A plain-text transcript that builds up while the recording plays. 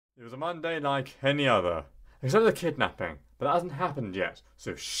It was a Monday like any other, except the kidnapping, but that hasn't happened yet,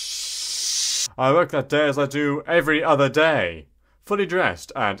 so shh. I worked that day as I do every other day, fully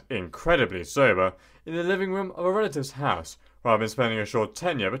dressed and incredibly sober, in the living room of a relative's house where I've been spending a short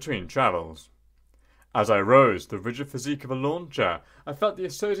tenure between travels. As I rose, the rigid physique of a lawn chair, I felt the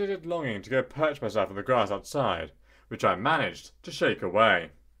associated longing to go perch myself on the grass outside, which I managed to shake away.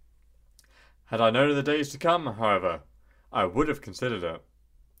 Had I known of the days to come, however, I would have considered it.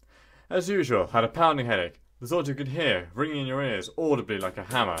 As usual, had a pounding headache, the sort you could hear ringing in your ears audibly like a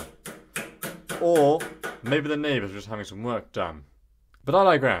hammer. Or maybe the neighbours were just having some work done. But I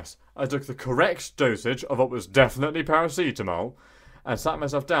digress. I took the correct dosage of what was definitely paracetamol and sat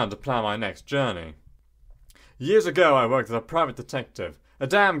myself down to plan my next journey. Years ago I worked as a private detective, a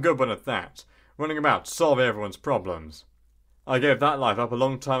damn good one at that, running about solving everyone's problems. I gave that life up a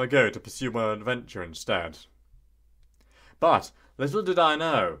long time ago to pursue my adventure instead. But little did I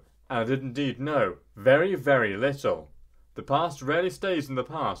know, and I did indeed know very, very little. The past rarely stays in the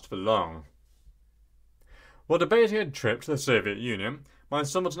past for long. While debating a trip to the Soviet Union, my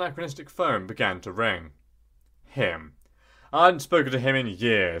somewhat anachronistic phone began to ring. Him. I hadn't spoken to him in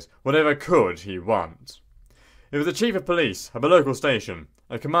years. Whatever could he want? It was the chief of police of a local station,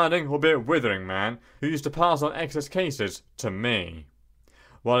 a commanding, albeit withering man, who used to pass on excess cases to me.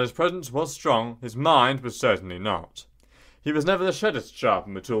 While his presence was strong, his mind was certainly not. He was never the shreddest sharp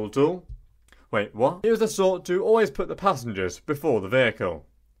in the tool. Wait, what? He was the sort to always put the passengers before the vehicle.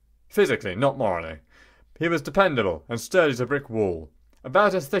 Physically, not morally. He was dependable and sturdy as a brick wall,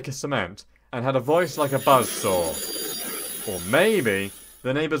 about as thick as cement, and had a voice like a buzzsaw. Or maybe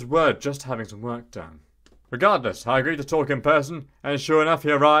the neighbours were just having some work done. Regardless, I agreed to talk in person, and sure enough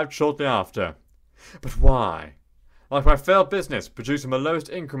he arrived shortly after. But why? Like my failed business producing the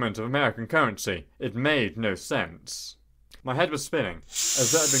lowest increment of American currency, it made no sense. My head was spinning,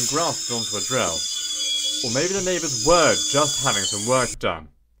 as though it had been grafted onto a drill. Or maybe the neighbours were just having some work done.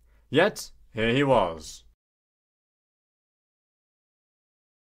 Yet, here he was.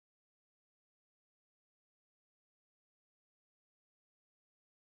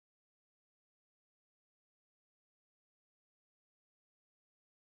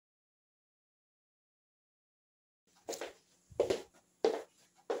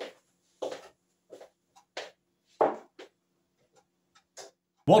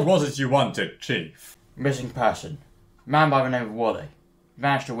 What was it you wanted, Chief? Missing person. Man by the name of Wally.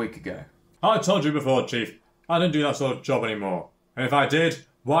 Vanished a week ago. I told you before, Chief. I don't do that sort of job anymore. And if I did,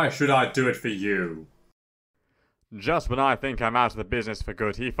 why should I do it for you? Just when I think I'm out of the business for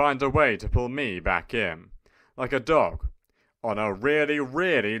good, he finds a way to pull me back in. Like a dog. On a really,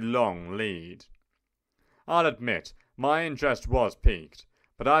 really long lead. I'll admit, my interest was piqued.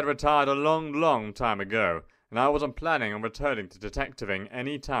 But I'd retired a long, long time ago, and I wasn't planning on returning to detectiving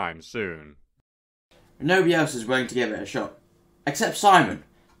any time soon. Nobody else is willing to give it a shot. Except Simon,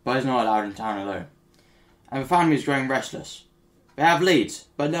 but he's not allowed in town alone. And the family is growing restless. They have leads,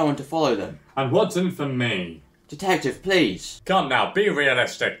 but no one to follow them. And what's in for me? Detective, please. Come now, be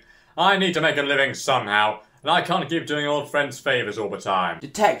realistic. I need to make a living somehow, and I can't keep doing old friends favours all the time.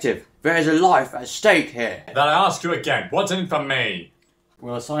 Detective, there is a life at stake here. Then I ask you again, what's in for me?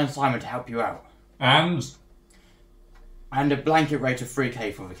 We'll assign Simon to help you out. And a blanket rate of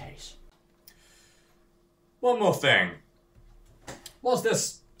 3k for the case. one more thing. What's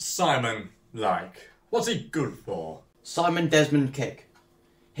this Simon like? What's he good for? Simon Desmond Kick.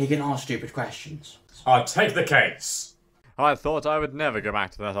 He can ask stupid questions. I'll take the case. I thought I would never go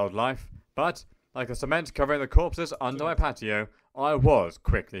back to that old life, but, like the cement covering the corpses under my patio, I was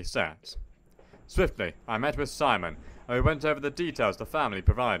quickly set. Swiftly, I met with Simon, and we went over the details the family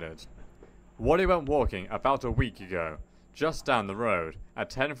provided. Wally went walking about a week ago, just down the road, at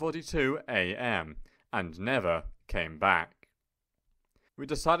 10:42 a.m., and never came back. We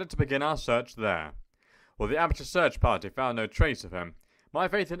decided to begin our search there. While the amateur search party found no trace of him, my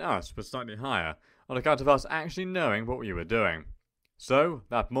faith in us was slightly higher, on account of us actually knowing what we were doing. So,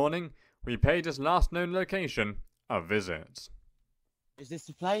 that morning, we paid his last known location a visit. Is this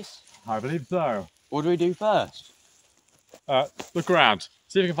the place? I believe so. What do we do first? Look around.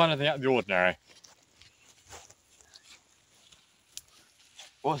 See if you can find anything out of the ordinary.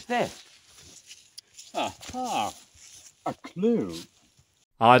 What's this? Aha! A clue.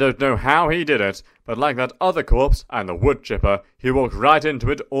 I don't know how he did it, but like that other corpse and the wood chipper, he walked right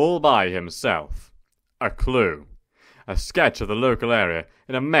into it all by himself. A clue. A sketch of the local area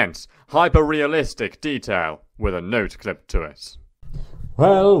in immense, hyper-realistic detail, with a note clipped to it.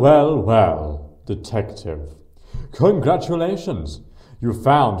 Well, well, well, detective. Congratulations. You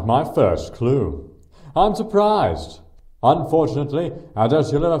found my first clue. I'm surprised. Unfortunately, I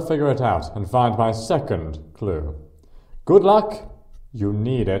doubt you'll ever figure it out and find my second clue. Good luck. You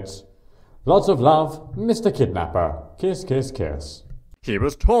need it. Lots of love, Mr. Kidnapper. Kiss, kiss, kiss. He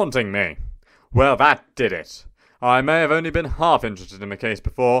was taunting me. Well, that did it. I may have only been half interested in the case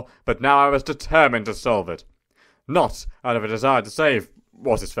before, but now I was determined to solve it. Not out of a desire to save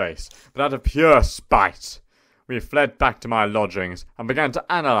what's-his-face, but out of pure spite. We fled back to my lodgings and began to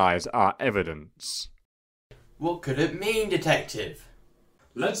analyse our evidence. What could it mean, Detective?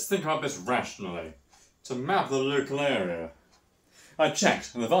 Let's think about this rationally. To map the local area. I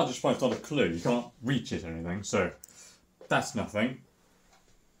checked, and the vantage point's not a clue. You can't reach it or anything, so that's nothing.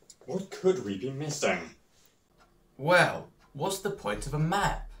 What could we be missing? Well, what's the point of a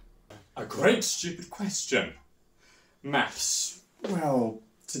map? A great stupid question. Maps. Well,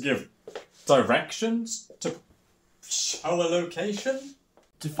 to give directions? To show a location?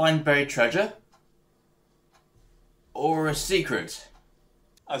 To find buried treasure? Or a secret?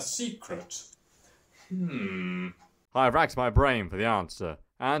 A secret? I racked my brain for the answer,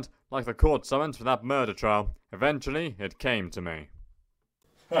 and, like the court summons for that murder trial, eventually it came to me.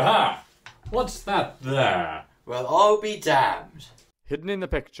 Aha! What's that there? Well, I'll be damned. Hidden in the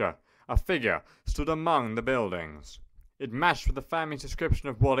picture, a figure stood among the buildings. It matched with the family's description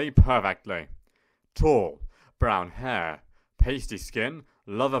of Wally perfectly. Tall, brown hair, pasty skin,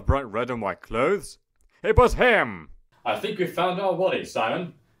 love of bright red and white clothes. It was him! I think we found our Wally,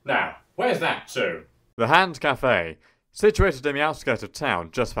 Simon. Now, where's that to? The Hand Cafe, situated in the outskirts of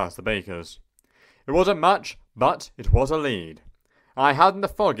town just past the baker's. It wasn't much, but it was a lead. I hadn't the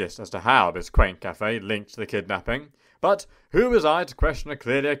foggiest as to how this quaint cafe linked to the kidnapping, but who was I to question a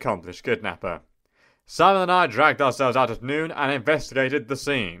clearly accomplished kidnapper? Simon and I dragged ourselves out at noon and investigated the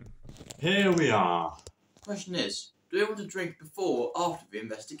scene. Here we are. Question is, do we want to drink before or after the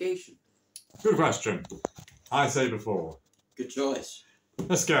investigation? Good question. I say before. Good choice.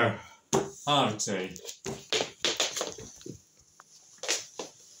 Let's go. I'll have a tea.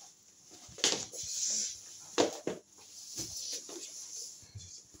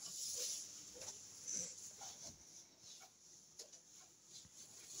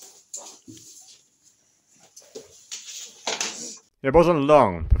 It wasn't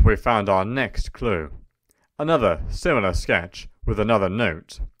long before we found our next clue. Another similar sketch with another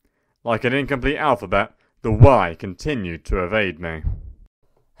note. Like an incomplete alphabet, the Y continued to evade me.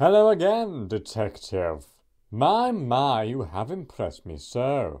 Hello again, Detective. My, you have impressed me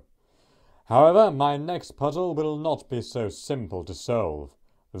so. However, my next puzzle will not be so simple to solve.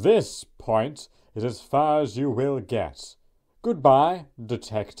 This point is as far as you will get. Goodbye,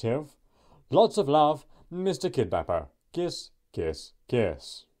 Detective. Lots of love, Mr. Kidnapper. Kiss, kiss,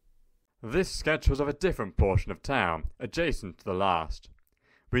 kiss. This sketch was of a different portion of town, adjacent to the last.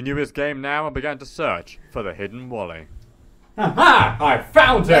 We knew his game now and began to search for the hidden Wally. Ha! I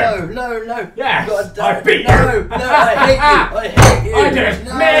found him! No. Yes! I beat you! No, I hate you! I did it!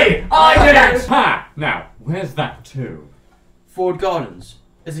 No. Me! I did it! Ha! Now, where's that to? Ford Gardens.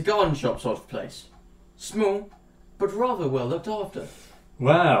 It's a garden shop sort of place. Small, but rather well looked after.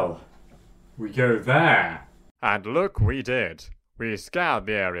 Well, we go there. And look, we did. We scoured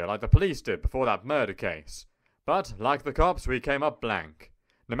the area like the police did before that murder case. But, like the cops, we came up blank.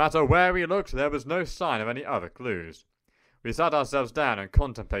 No matter where we looked, there was no sign of any other clues. We sat ourselves down and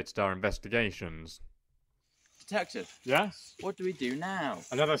contemplated our investigations. Detective. Yes? What do we do now?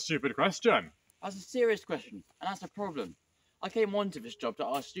 Another stupid question. That's a serious question, and that's a problem. I came on to this job to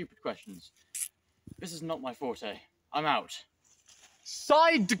ask stupid questions. This is not my forte. I'm out.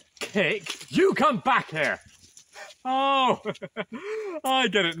 Sidekick? You come back here! Oh, I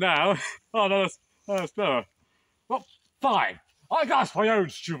get it now. Oh, no, that's better. Well, fine. I can ask my own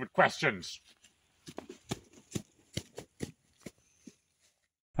stupid questions.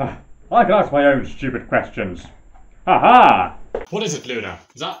 I can ask my own stupid questions. Aha! What is it, Luna?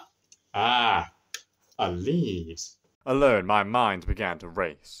 Is that... a lead. Alone, my mind began to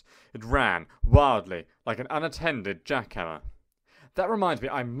race. It ran wildly, like an unattended jackhammer. That reminds me,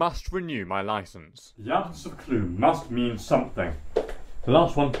 I must renew my license. The absence of a clue must mean something. The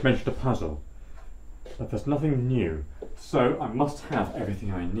last one mentioned a puzzle. But there's nothing new, so I must have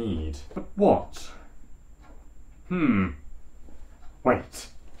everything I need. But what? Wait.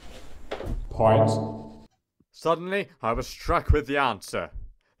 Point. Suddenly, I was struck with the answer.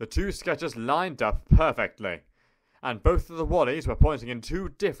 The two sketches lined up perfectly, and both of the Wallys were pointing in two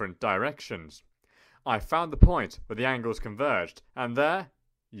different directions. I found the point where the angles converged, and there,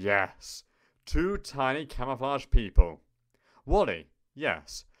 yes, two tiny camouflage people. Wally,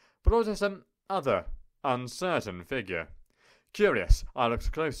 yes, but also some other uncertain figure. Curious, I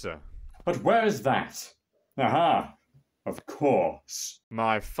looked closer. But where is that? Aha! Of course.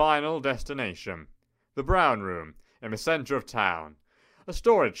 My final destination. The Brown Room, in the centre of town. A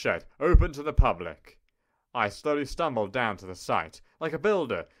storage shed open to the public. I slowly stumbled down to the site, like a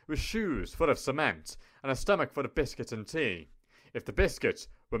builder, with shoes full of cement, and a stomach full of biscuits and tea. If the biscuits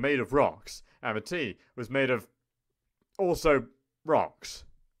were made of rocks, and the tea was made of also rocks.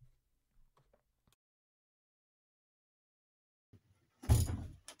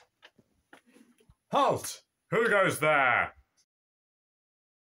 Halt! Who goes there?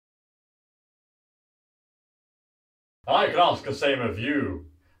 I could ask the same of you,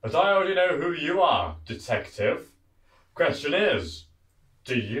 but I already know who you are, detective. Question is,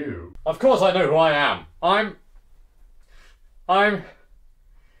 do you? Of course I know who I am.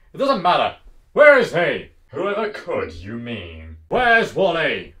 It doesn't matter. Where is he? Whoever could, you mean. Where's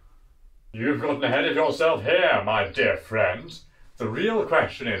Wally? You've gotten ahead of yourself here, my dear friend. The real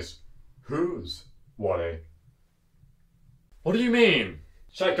question is, who's Wally? What do you mean?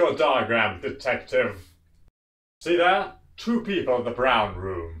 Check your diagram, detective. See there? 2 people in the Brown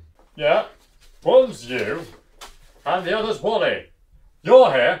Room. Yeah, one's you, and the other's Wally.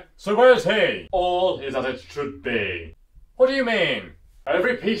 You're here, so where's he? All is as it should be. What do you mean?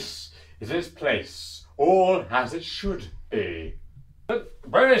 Every piece is in its place, all as it should be. But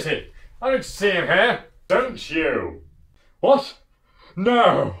where is he? I don't see him here. Don't you? What?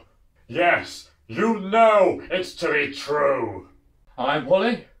 No. Yes, you know it's to be true. I'm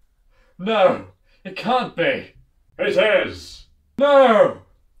Wally? No, it can't be. It is. No.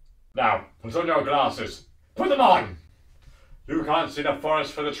 Now, put on your glasses. Put them on. You can't see the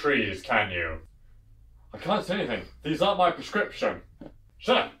forest for the trees, can you? I can't see anything. These aren't my prescription.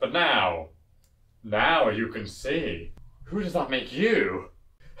 Shut up, but now. Now you can see. Who does that make you?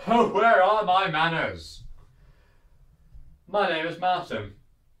 Oh, where are my manners? My name is Martin.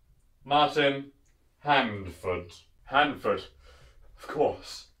 Martin Handford. Handford, of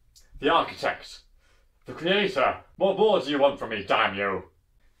course. The architect. The creator. What more do you want from me, damn you?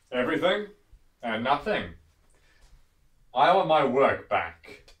 Everything and nothing. I want my work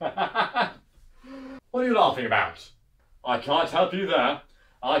back. What are you laughing about? I can't help you there.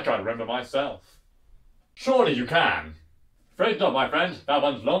 I can't remember myself. Surely you can. Afraid not, my friend. That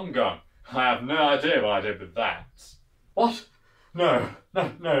one's long gone. I have no idea what I did with that. What? No.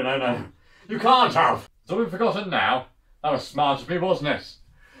 You can't have. It's all been forgotten now. That was smart of me, wasn't it?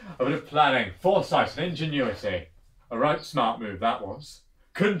 A bit of planning, foresight and ingenuity. A right smart move, that was.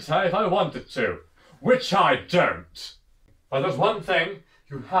 Couldn't tell if I wanted to. Which I don't. But there's one thing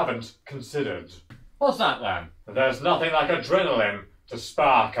you haven't considered. What's that then? There's nothing like adrenaline to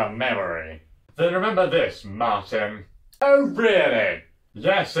spark a memory. Then remember this, Martin. Oh, really?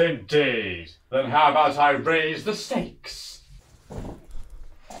 Yes, indeed. Then how about I raise the stakes?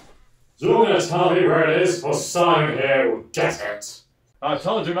 You're going to tell me where it is, or someone here will get it. I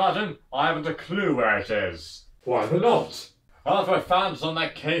told you, Martin, I haven't a clue where it is. Why not? After I found it on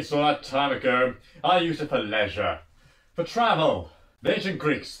that case all that time ago, I used it for leisure. For travel. The ancient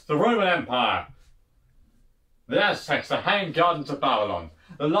Greeks, the Roman Empire, the Aztecs, the Hanging Gardens of Babylon,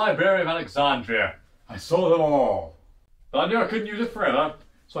 the Library of Alexandria. I saw them all. But I knew I couldn't use it forever,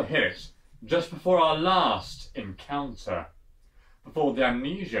 so I hid it just before our last encounter. Before the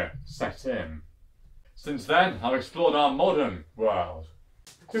amnesia set in. Since then, I've explored our modern world.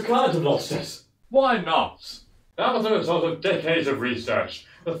 You can't have lost it. Why not? That was the result of decades of research,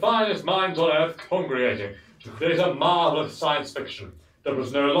 the finest minds on Earth congregating to create a marvel of science fiction that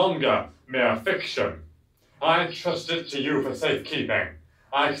was no longer mere fiction. I entrusted it to you for safekeeping.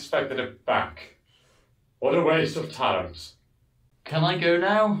 I expected it back. What a waste of talent. Can I go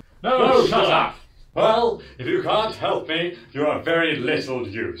now? No, shut up! Well, if you can't help me, you are very little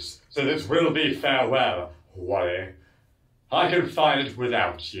use, so this will be farewell, Wally. I can find it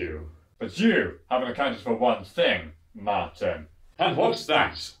without you. But you haven't accounted for one thing, Martin. And what's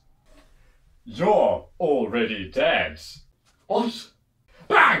that? You're already dead. What?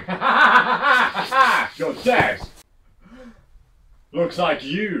 Bang! You're dead. Looks like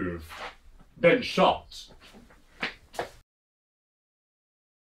you've been shot.